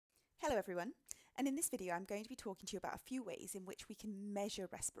Hello everyone, and in this video I'm going to be talking to you about a few ways in which we can measure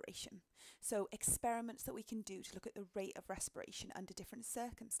respiration. So experiments that we can do to look at the rate of respiration under different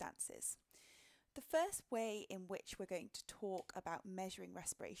circumstances. The first way in which we're going to talk about measuring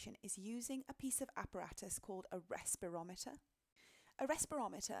respiration is using a piece of apparatus called a respirometer. A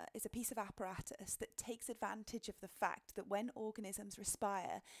respirometer is a piece of apparatus that takes advantage of the fact that when organisms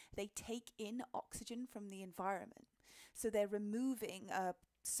respire, they take in oxygen from the environment. So they're removing a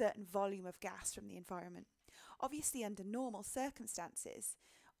certain volume of gas from the environment. Obviously, under normal circumstances,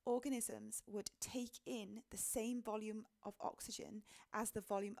 organisms would take in the same volume of oxygen as the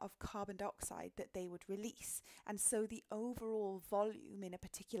volume of carbon dioxide that they would release, and so the overall volume in a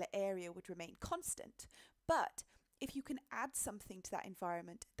particular area would remain constant. But if you can add something to that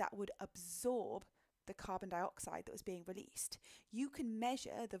environment that would absorb the carbon dioxide that was being released, you can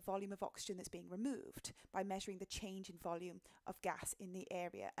measure the volume of oxygen that's being removed by measuring the change in volume of gas in the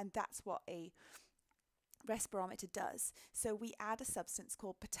area, and that's what a respirometer does. So we add a substance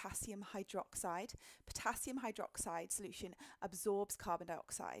called potassium hydroxide. Potassium hydroxide solution absorbs carbon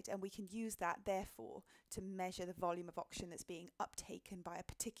dioxide, and we can use that therefore to measure the volume of oxygen that's being uptaken by a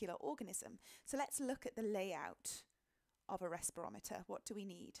particular organism. So let's look at the layout of a respirometer. What do we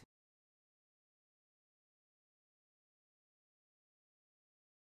need?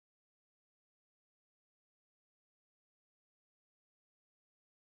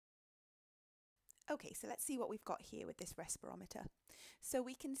 Okay, so let's see what we've got here with this respirometer. So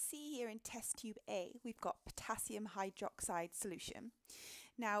we can see here in test tube A, we've got potassium hydroxide solution.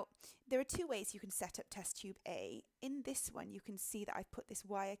 Now, there are two ways you can set up test tube A. In this one, you can see that I've put this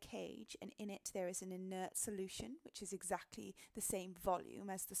wire cage, and in it there is an inert solution, which is exactly the same volume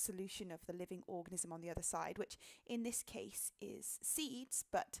as the solution of the living organism on the other side, which in this case is seeds,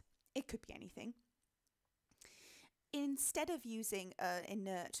 but it could be anything. Instead of using an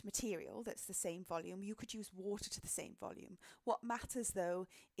inert material that's the same volume, you could use water to the same volume. What matters though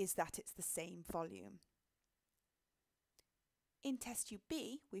is that it's the same volume. In test tube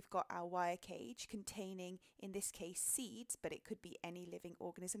B, we've got our wire cage containing, in this case, seeds, but it could be any living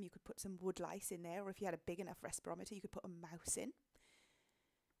organism. You could put some woodlice in there, or if you had a big enough respirometer, you could put a mouse in.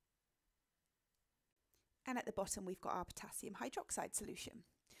 And at the bottom, we've got our potassium hydroxide solution.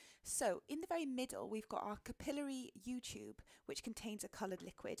 So in the very middle, we've got our capillary U-tube, which contains a coloured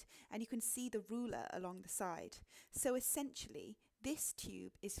liquid, and you can see the ruler along the side. So essentially, this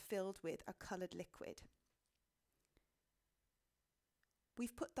tube is filled with a coloured liquid.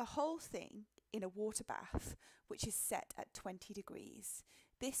 We've put the whole thing in a water bath, which is set at 20 degrees.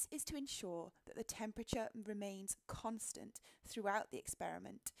 This is to ensure that the temperature remains constant throughout the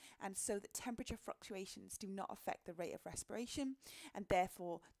experiment, and so that temperature fluctuations do not affect the rate of respiration and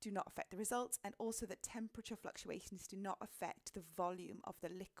therefore do not affect the results, and also that temperature fluctuations do not affect the volume of the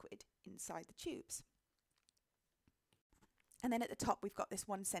liquid inside the tubes. And then at the top, we've got this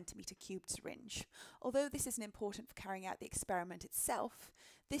 1 centimetre cubed syringe. Although this isn't important for carrying out the experiment itself,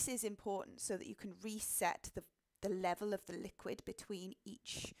 this is important so that you can reset the level of the liquid between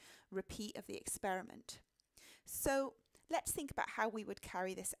each repeat of the experiment. So let's think about how we would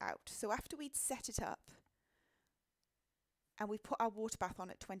carry this out. So after we'd set it up and we've put our water bath on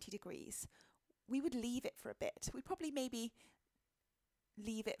at 20 degrees, we would leave it for a bit. We'd probably maybe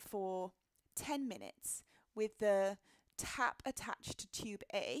leave it for 10 minutes with the tap attached to tube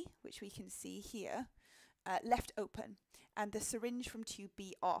A, which we can see here, left open, and the syringe from tube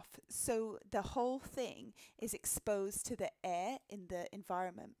B off, so the whole thing is exposed to the air in the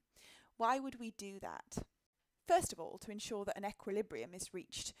environment. Why would we do that? First of all, to ensure that an equilibrium is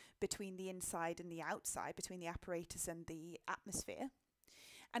reached between the inside and the outside, between the apparatus and the atmosphere,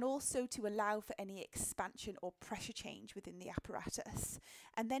 and also to allow for any expansion or pressure change within the apparatus,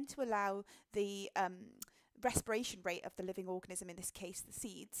 and then to allow the respiration rate of the living organism, in this case the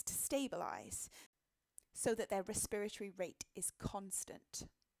seeds, to stabilise so that their respiratory rate is constant.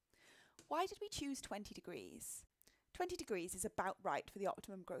 Why did we choose 20 degrees? 20 degrees is about right for the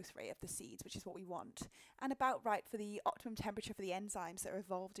optimum growth rate of the seeds, which is what we want, and about right for the optimum temperature for the enzymes that are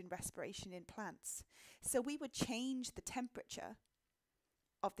involved in respiration in plants. So we would change the temperature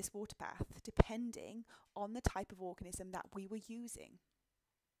of this water bath depending on the type of organism that we were using.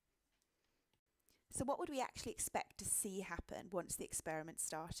 So what would we actually expect to see happen once the experiment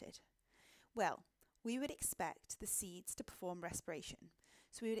started? Well, we would expect the seeds to perform respiration.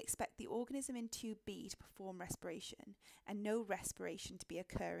 So we would expect the organism in tube B to perform respiration and no respiration to be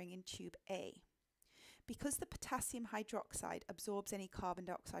occurring in tube A. Because the potassium hydroxide absorbs any carbon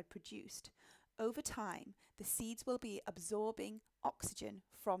dioxide produced, over time the seeds will be absorbing oxygen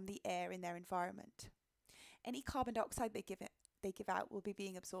from the air in their environment. Any carbon dioxide they give out will be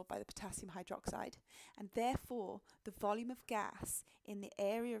being absorbed by the potassium hydroxide, and therefore the volume of gas in the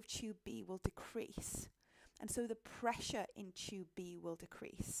area of tube B will decrease, and so the pressure in tube B will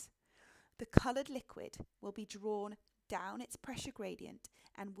decrease. The coloured liquid will be drawn down its pressure gradient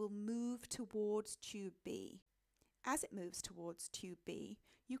and will move towards tube B. As it moves towards tube B,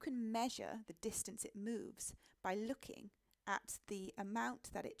 you can measure the distance it moves by looking at the amount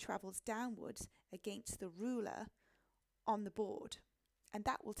that it travels downwards against the ruler on the board, and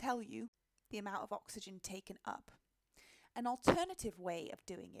that will tell you the amount of oxygen taken up. An alternative way of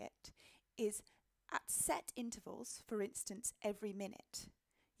doing it is at set intervals, for instance every minute,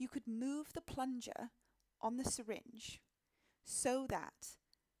 you could move the plunger on the syringe so that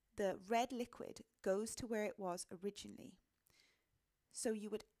the red liquid goes to where it was originally. So you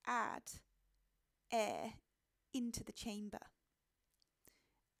would add air into the chamber.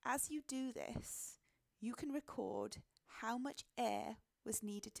 As you do this, you can record how much air was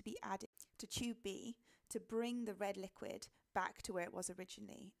needed to be added to tube B to bring the red liquid back to where it was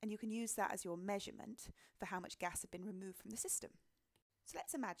originally, and you can use that as your measurement for how much gas had been removed from the system. So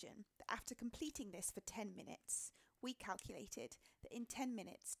let's imagine that after completing this for 10 minutes, we calculated that in 10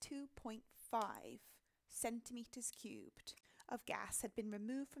 minutes 2.5 centimetres cubed of gas had been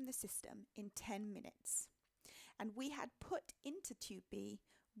removed from the system in 10 minutes. And we had put into tube B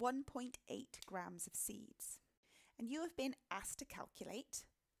 1.8 grams of seeds. And you have been asked to calculate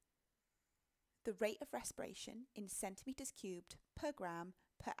the rate of respiration in centimetres cubed per gram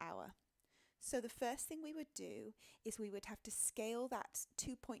per hour. So the first thing we would do is we would have to scale that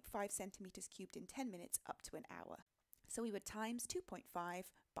 2.5 centimetres cubed in 10 minutes up to an hour. So we would times 2.5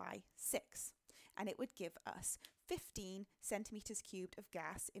 by 6, and it would give us 15 centimetres cubed of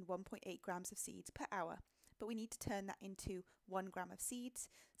gas in 1.8 grams of seeds per hour. But we need to turn that into 1 gram of seeds,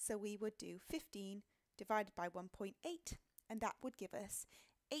 so we would do 15 divided by 1.8, and that would give us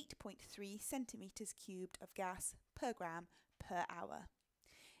 8.3 centimetres cubed of gas per gram per hour.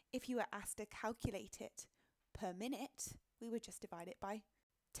 If you were asked to calculate it per minute, we would just divide it by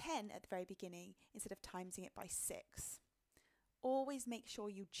 10 at the very beginning instead of timesing it by 6. Always make sure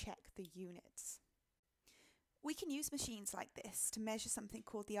you check the units. We can use machines like this to measure something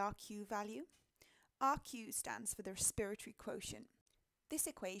called the RQ value. RQ stands for the respiratory quotient. This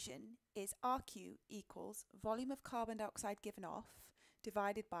equation is RQ equals volume of carbon dioxide given off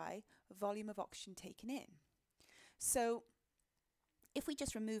divided by volume of oxygen taken in. So if we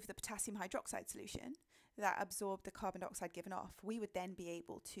just remove the potassium hydroxide solution that absorbed the carbon dioxide given off, we would then be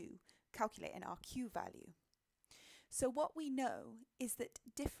able to calculate an RQ value. So what we know is that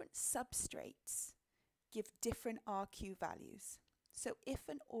different substrates give different RQ values. So if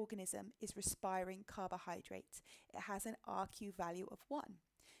an organism is respiring carbohydrates, it has an RQ value of 1.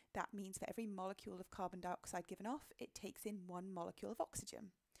 That means for every molecule of carbon dioxide given off, it takes in 1 molecule of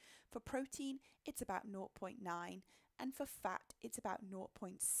oxygen. For protein, it's about 0.9, and for fat, it's about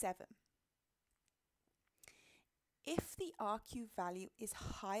 0.7. If the RQ value is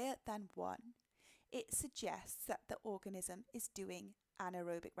higher than 1, it suggests that the organism is doing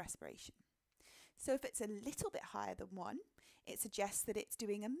anaerobic respiration. So if it's a little bit higher than 1, it suggests that it's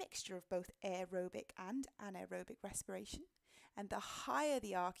doing a mixture of both aerobic and anaerobic respiration. And the higher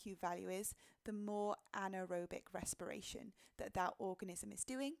the RQ value is, the more anaerobic respiration that organism is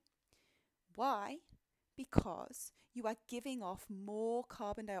doing. Why? Because you are giving off more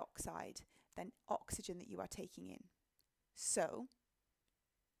carbon dioxide than oxygen that you are taking in. So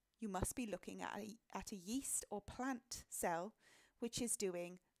you must be looking at a yeast or plant cell which is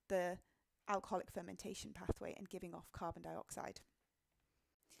doing the alcoholic fermentation pathway and giving off carbon dioxide.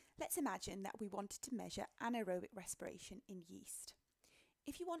 Let's imagine that we wanted to measure anaerobic respiration in yeast.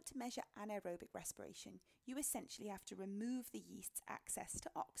 If you want to measure anaerobic respiration, you essentially have to remove the yeast's access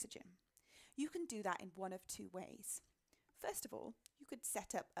to oxygen. You can do that in one of 2 ways. First of all, you could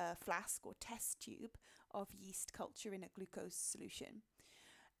set up a flask or test tube of yeast culture in a glucose solution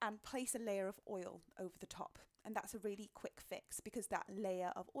and place a layer of oil over the top. And that's a really quick fix because that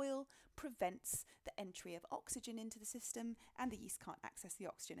layer of oil prevents the entry of oxygen into the system and the yeast can't access the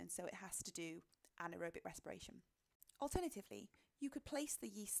oxygen, and so it has to do anaerobic respiration. Alternatively, you could place the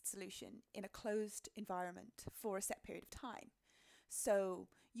yeast solution in a closed environment for a set period of time. So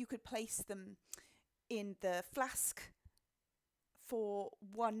you could place them in the flask for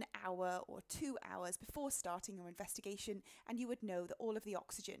 1 hour or 2 hours before starting your investigation, and you would know that all of the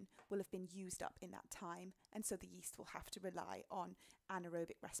oxygen will have been used up in that time, and so the yeast will have to rely on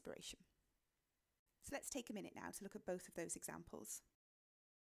anaerobic respiration. So let's take a minute now to look at both of those examples.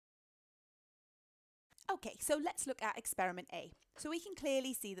 Okay, so let's look at experiment A. So we can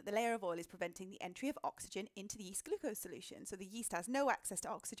clearly see that the layer of oil is preventing the entry of oxygen into the yeast glucose solution. So the yeast has no access to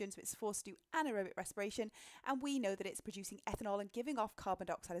oxygen, so it's forced to do anaerobic respiration, and we know that it's producing ethanol and giving off carbon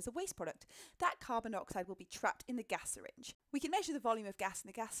dioxide as a waste product. That carbon dioxide will be trapped in the gas syringe. We can measure the volume of gas in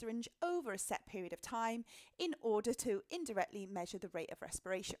the gas syringe over a set period of time in order to indirectly measure the rate of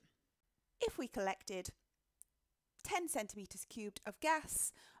respiration. If we collected 10 centimetres cubed of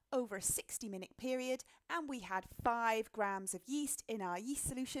gas over a 60-minute period and we had 5 grams of yeast in our yeast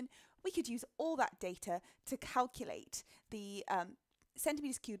solution, we could use all that data to calculate the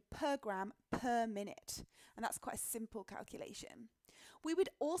centimetres cubed per gram per minute. And that's quite a simple calculation. We would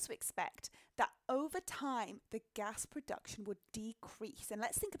also expect that over time the gas production would decrease. And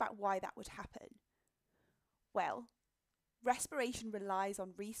let's think about why that would happen. Well, respiration relies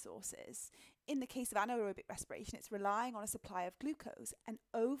on resources. In the case of anaerobic respiration, it's relying on a supply of glucose, and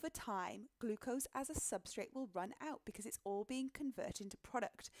over time, glucose as a substrate will run out because it's all being converted into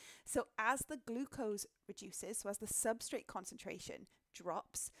product. So as the glucose reduces, so as the substrate concentration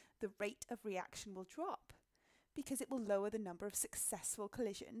drops, the rate of reaction will drop because it will lower the number of successful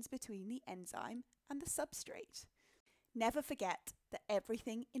collisions between the enzyme and the substrate. Never forget that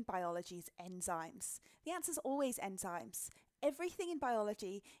everything in biology is enzymes. The answer is always enzymes. Everything in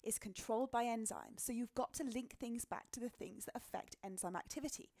biology is controlled by enzymes, so you've got to link things back to the things that affect enzyme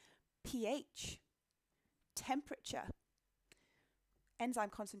activity. pH, temperature,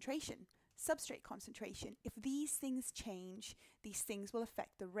 enzyme concentration, substrate concentration. If these things change, these things will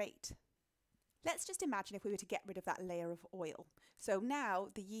affect the rate. Let's just imagine if we were to get rid of that layer of oil. So now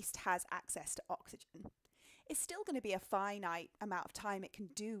the yeast has access to oxygen. It's still going to be a finite amount of time it can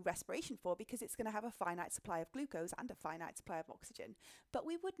do respiration for because it's going to have a finite supply of glucose and a finite supply of oxygen. But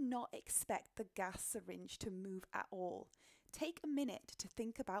we would not expect the gas syringe to move at all. Take a minute to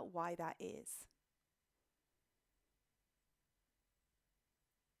think about why that is.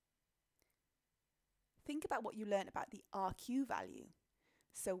 Think about what you learned about the RQ value.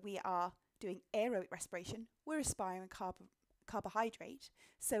 So we are doing aerobic respiration, we're respiring carbohydrate,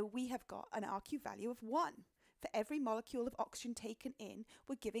 so we have got an RQ value of 1. For every molecule of oxygen taken in,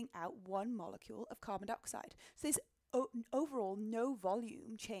 we're giving out 1 molecule of carbon dioxide. So there's overall no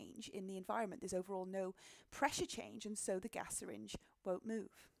volume change in the environment. There's overall no pressure change, and so the gas syringe won't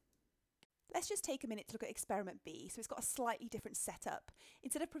move. Let's just take a minute to look at experiment B. So it's got a slightly different setup.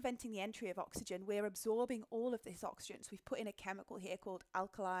 Instead of preventing the entry of oxygen, we're absorbing all of this oxygen. So we've put in a chemical here called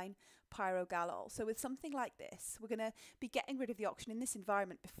alkaline pyrogallol. So with something like this, we're going to be getting rid of the oxygen in this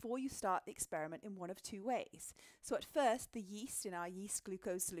environment before you start the experiment in one of 2 ways. So at first, the yeast in our yeast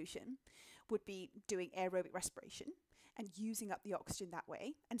glucose solution would be doing aerobic respiration and using up the oxygen that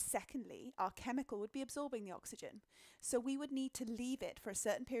way. And secondly, our chemical would be absorbing the oxygen. So we would need to leave it for a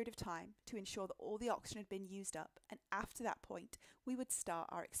certain period of time to ensure that all the oxygen had been used up. And after that point, we would start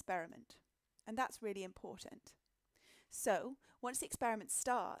our experiment. And that's really important. So once the experiment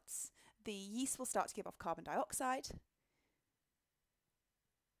starts, the yeast will start to give off carbon dioxide.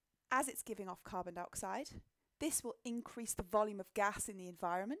 As it's giving off carbon dioxide, this will increase the volume of gas in the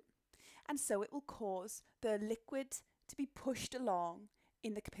environment. And so it will cause the liquid to be pushed along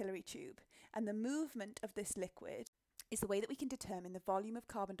in the capillary tube. And the movement of this liquid is the way that we can determine the volume of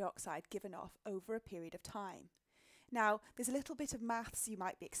carbon dioxide given off over a period of time. Now, there's a little bit of maths you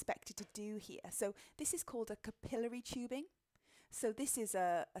might be expected to do here. So this is called a capillary tubing. So this is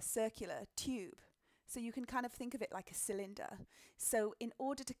a circular tube. So you can kind of think of it like a cylinder. So in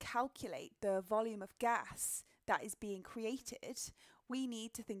order to calculate the volume of gas that is being created, we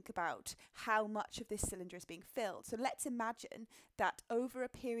need to think about how much of this cylinder is being filled. So let's imagine that over a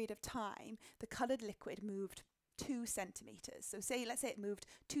period of time, the coloured liquid moved 2 centimetres. So let's say it moved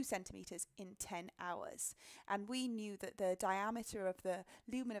 2 centimetres in 10 hours. And we knew that the diameter of the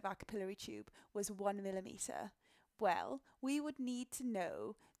lumen of our capillary tube was 1 millimetre. Well, we would need to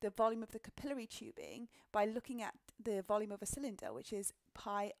know the volume of the capillary tubing by looking at the volume of a cylinder, which is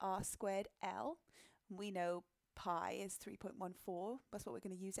pi r squared L. We know pi is 3.14, that's what we're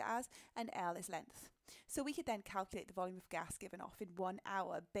going to use it as, and L is length. So we could then calculate the volume of gas given off in 1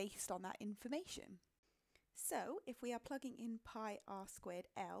 hour based on that information. So if we are plugging in pi r squared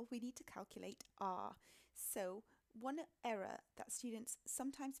L, we need to calculate R. So one error that students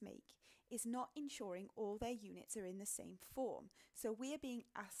sometimes make is not ensuring all their units are in the same form. So we are being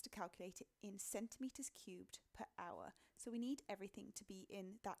asked to calculate it in centimetres cubed per hour. So we need everything to be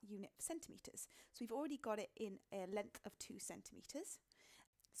in that unit of centimetres. So we've already got it in a length of 2 centimetres.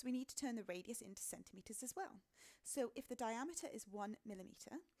 So we need to turn the radius into centimetres as well. So if the diameter is 1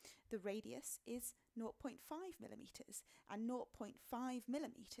 millimetre, the radius is 0.5 millimetres, and 0.5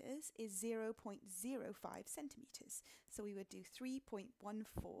 millimetres is 0.05 centimetres. So we would do 3.14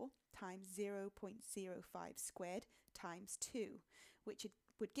 times 0.05 squared times 2, which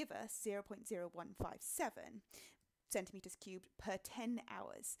would give us 0.0157 centimetres cubed per 10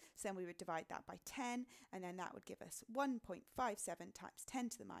 hours. So then we would divide that by 10, and then that would give us 1.57 times 10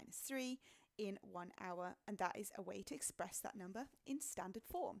 to the minus 3 in 1 hour, and that is a way to express that number in standard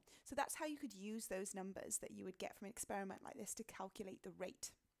form. So that's how you could use those numbers that you would get from an experiment like this to calculate the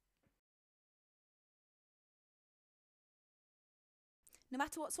rate. No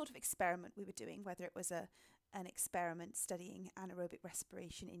matter what sort of experiment we were doing, whether it was an experiment studying anaerobic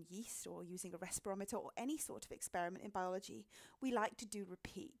respiration in yeast or using a respirometer or any sort of experiment in biology, we like to do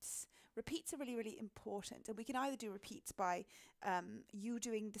repeats. Repeats are really, really important, and we can either do repeats by you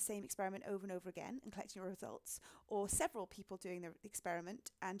doing the same experiment over and over again and collecting your results, or several people doing the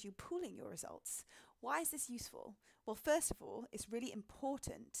experiment and you pooling your results. Why is this useful? Well, first of all, it's really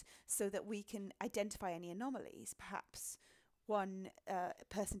important so that we can identify any anomalies. Perhaps one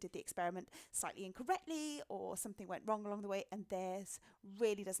person did the experiment slightly incorrectly, or something went wrong along the way and theirs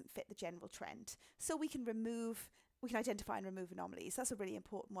really doesn't fit the general trend. So we can identify and remove anomalies. That's a really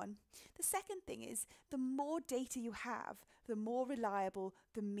important one. The second thing is, the more data you have, the more reliable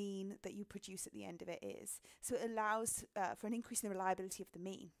the mean that you produce at the end of it is. So it allows for an increase in the reliability of the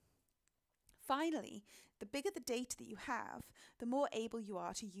mean. Finally, the bigger the data that you have, the more able you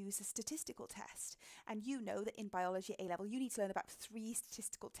are to use a statistical test. And you know that in biology at A-level, you need to learn about 3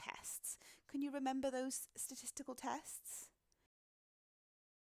 statistical tests. Can you remember those statistical tests?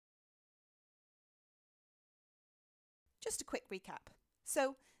 Just a quick recap.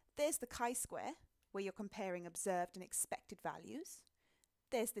 So there's the chi-square, where you're comparing observed and expected values.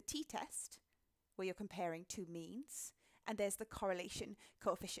 There's the t-test, where you're comparing 2 means. And there's the correlation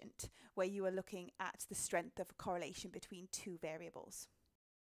coefficient, where you are looking at the strength of a correlation between 2 variables.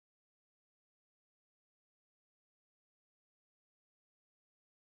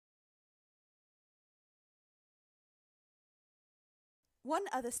 One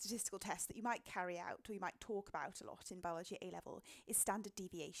other statistical test that you might carry out, or you might talk about a lot in biology at A-level, is standard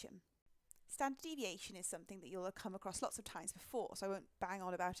deviation. Standard deviation is something that you'll have come across lots of times before, so I won't bang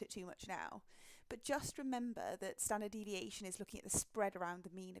on about it too much now. But just remember that standard deviation is looking at the spread around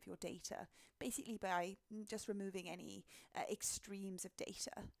the mean of your data, basically by just removing any extremes of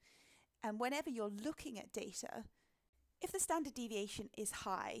data. And whenever you're looking at data, if the standard deviation is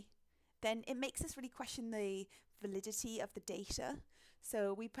high, then it makes us really question the validity of the data.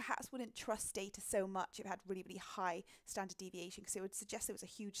 So we perhaps wouldn't trust data so much if it had really, really high standard deviation, because it would suggest there was a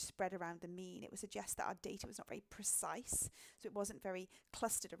huge spread around the mean. It would suggest that our data was not very precise, so it wasn't very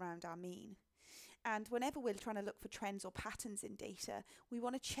clustered around our mean. And whenever we're trying to look for trends or patterns in data, we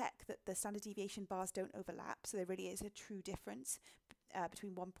want to check that the standard deviation bars don't overlap, so there really is a true difference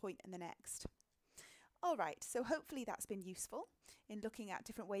between one point and the next. Alright, so hopefully that's been useful in looking at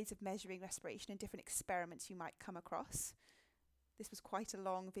different ways of measuring respiration and different experiments you might come across. This was quite a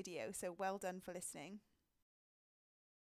long video, so well done for listening.